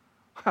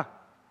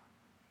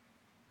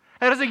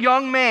 How does a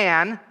young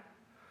man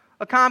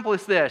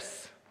accomplish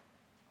this?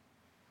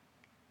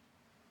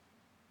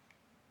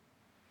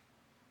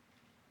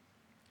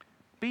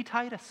 Be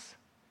Titus.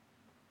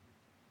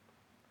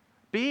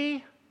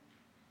 Be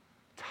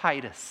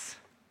Titus.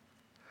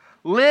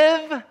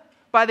 Live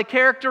by the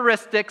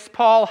characteristics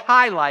Paul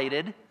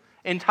highlighted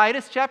in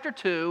Titus chapter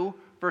 2,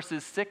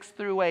 verses 6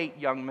 through 8,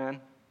 young men.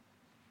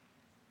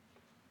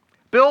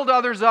 Build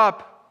others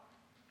up.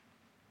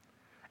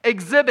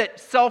 Exhibit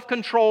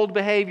self-controlled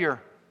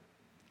behavior.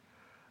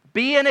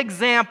 Be an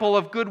example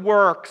of good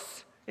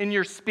works in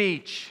your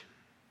speech,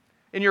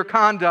 in your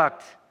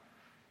conduct,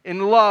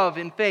 in love,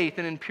 in faith,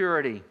 and in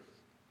purity.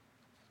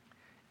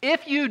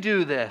 If you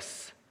do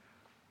this,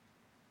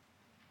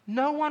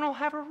 no one will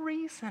have a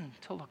reason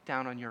to look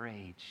down on your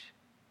age.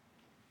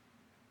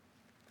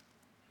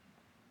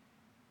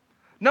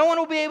 No one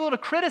will be able to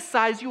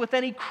criticize you with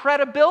any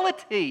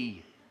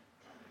credibility.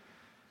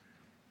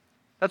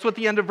 That's what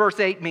the end of verse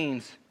 8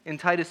 means in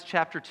Titus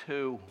chapter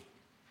 2.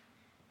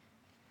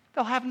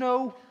 They'll have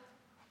no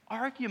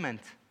argument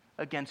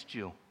against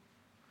you.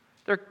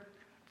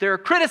 Their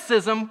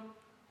criticism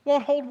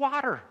won't hold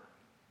water.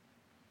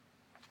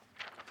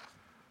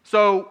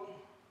 So,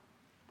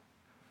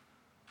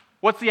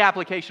 what's the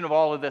application of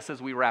all of this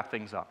as we wrap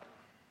things up?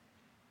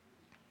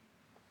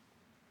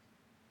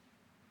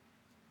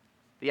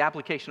 The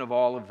application of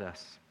all of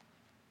this.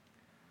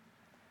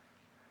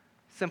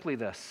 Simply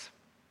this.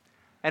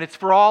 And it's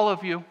for all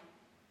of you.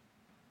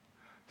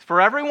 It's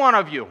for every one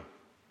of you.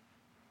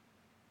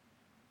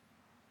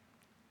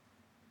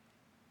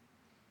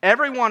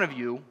 Every one of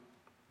you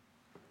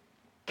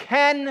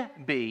can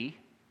be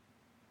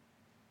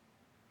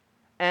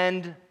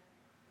and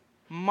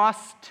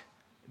must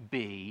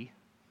be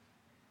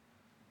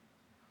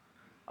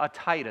a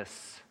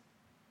Titus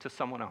to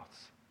someone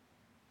else.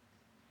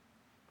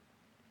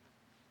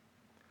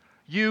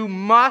 You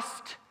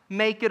must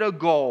make it a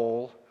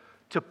goal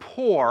to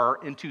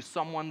pour into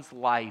someone's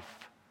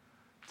life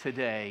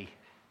today.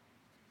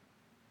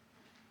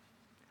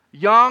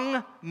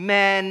 Young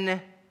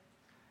men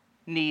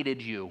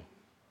needed you.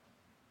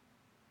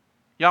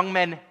 Young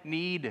men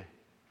need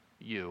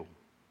you.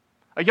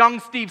 A young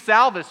Steve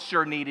Salvis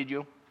sure needed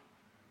you.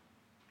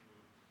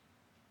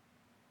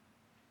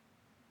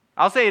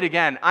 I'll say it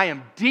again. I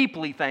am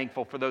deeply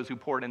thankful for those who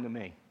poured into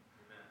me.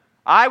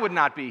 I would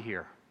not be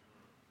here.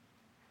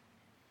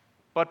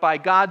 But by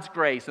God's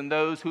grace and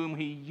those whom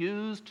He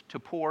used to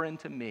pour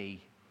into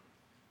me,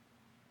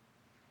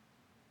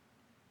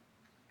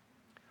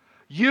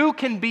 you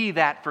can be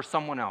that for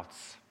someone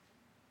else.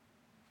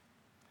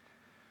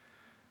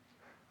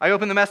 I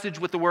open the message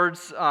with the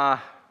words to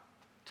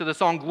the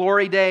song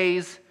Glory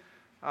Days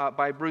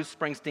by Bruce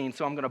Springsteen,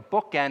 so I'm going to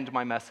bookend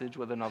my message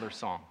with another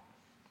song.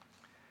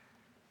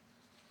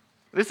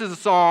 This is a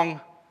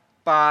song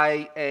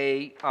by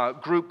a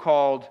group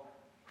called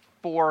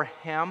For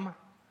Him.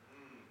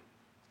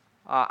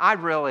 Back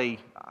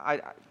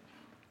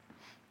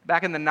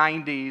in the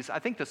 90s, I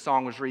think the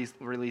song was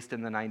released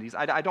in the 90s.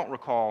 I don't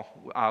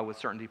recall with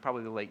certainty,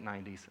 probably the late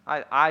 90s.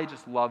 I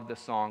just loved this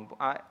song.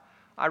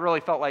 I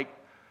really felt like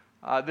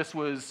this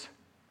was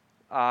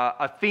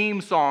a theme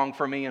song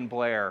for me and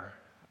Blair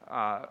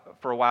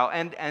for a while,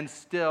 and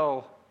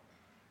still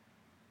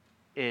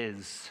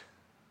is.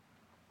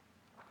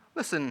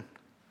 Listen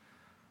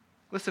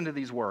to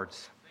these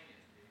words.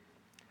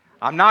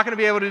 I'm not going to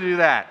be able to do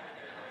that,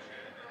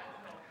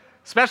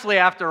 especially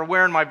after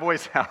wearing my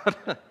voice out.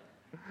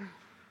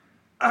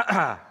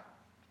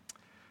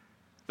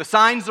 The The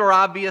signs are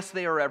obvious,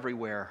 they are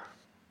everywhere.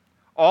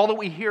 All that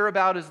we hear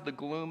about is the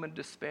gloom and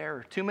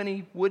despair. Too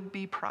many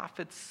would-be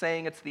prophets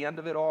saying it's the end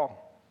of it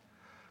all.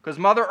 Because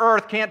Mother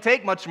Earth can't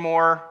take much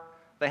more.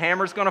 The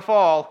hammer's going to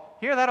fall.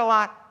 Hear that a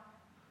lot.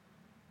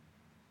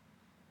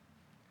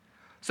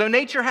 So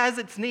nature has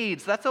its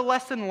needs. That's a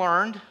lesson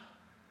learned.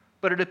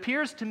 But it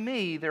appears to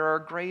me there are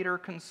greater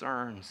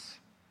concerns.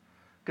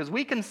 Because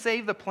we can't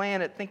save the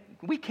planet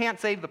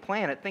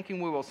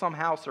thinking we will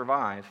somehow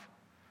survive.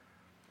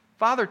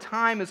 Father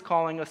Time is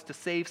calling us to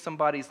save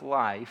somebody's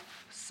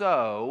life,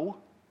 so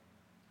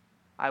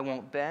I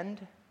won't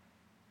bend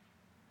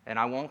and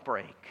I won't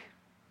break.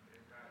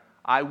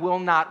 I will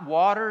not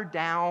water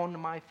down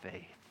my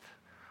faith.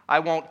 I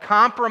won't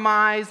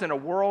compromise in a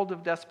world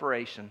of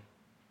desperation.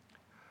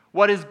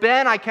 What has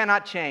been, I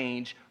cannot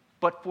change,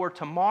 but for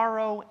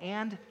tomorrow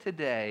and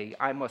today,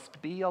 I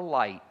must be a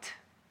light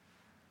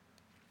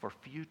for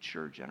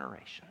future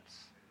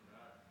generations.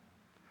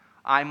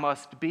 I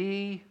must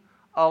be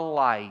a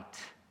light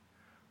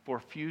for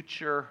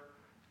future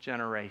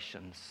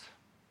generations.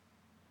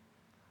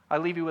 I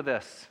leave you with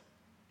this.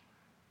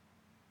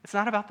 It's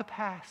not about the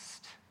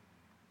past.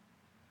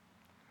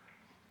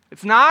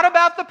 It's not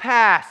about the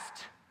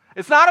past.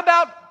 It's not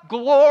about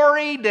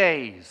glory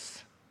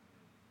days.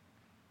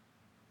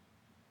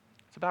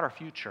 It's about our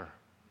future.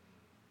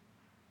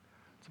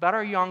 It's about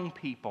our young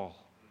people.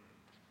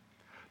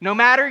 No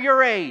matter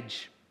your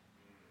age,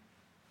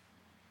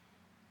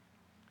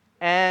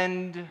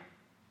 and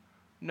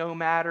no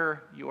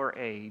matter your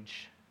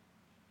age,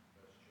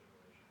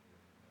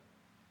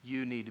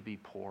 you need to be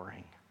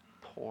pouring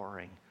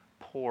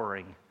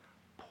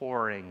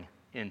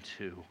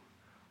into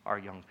our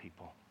young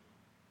people.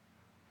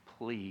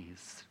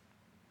 Please.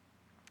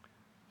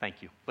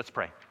 Thank you. Let's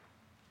pray.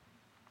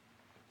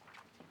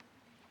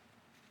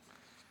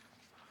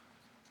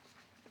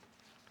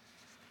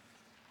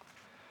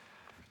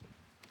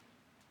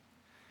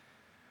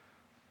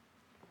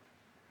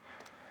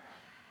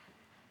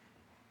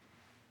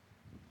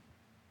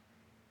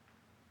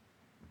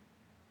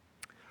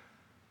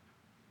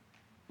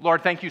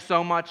 Lord, thank you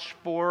so much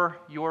for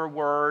your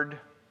word.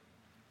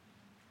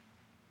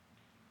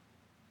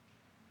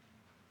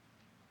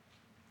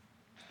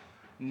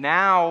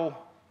 Now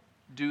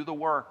do the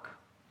work,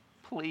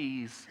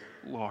 please,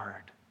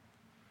 Lord.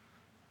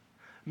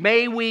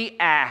 May we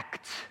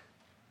act.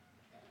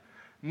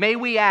 May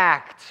we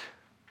act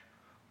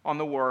on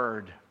the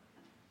word.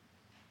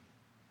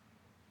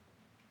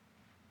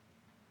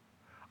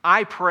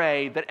 I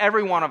pray that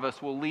every one of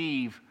us will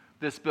leave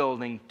this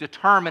building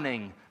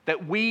determining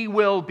that we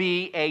will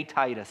be a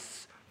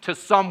Titus to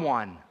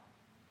someone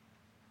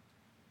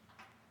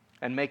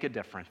and make a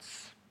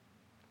difference,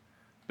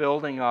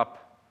 building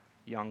up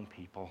young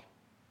people.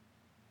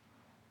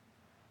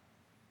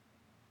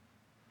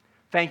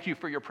 Thank you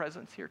for your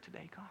presence here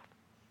today, God.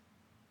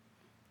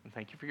 And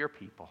thank you for your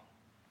people.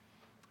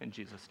 In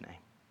Jesus' name,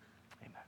 amen.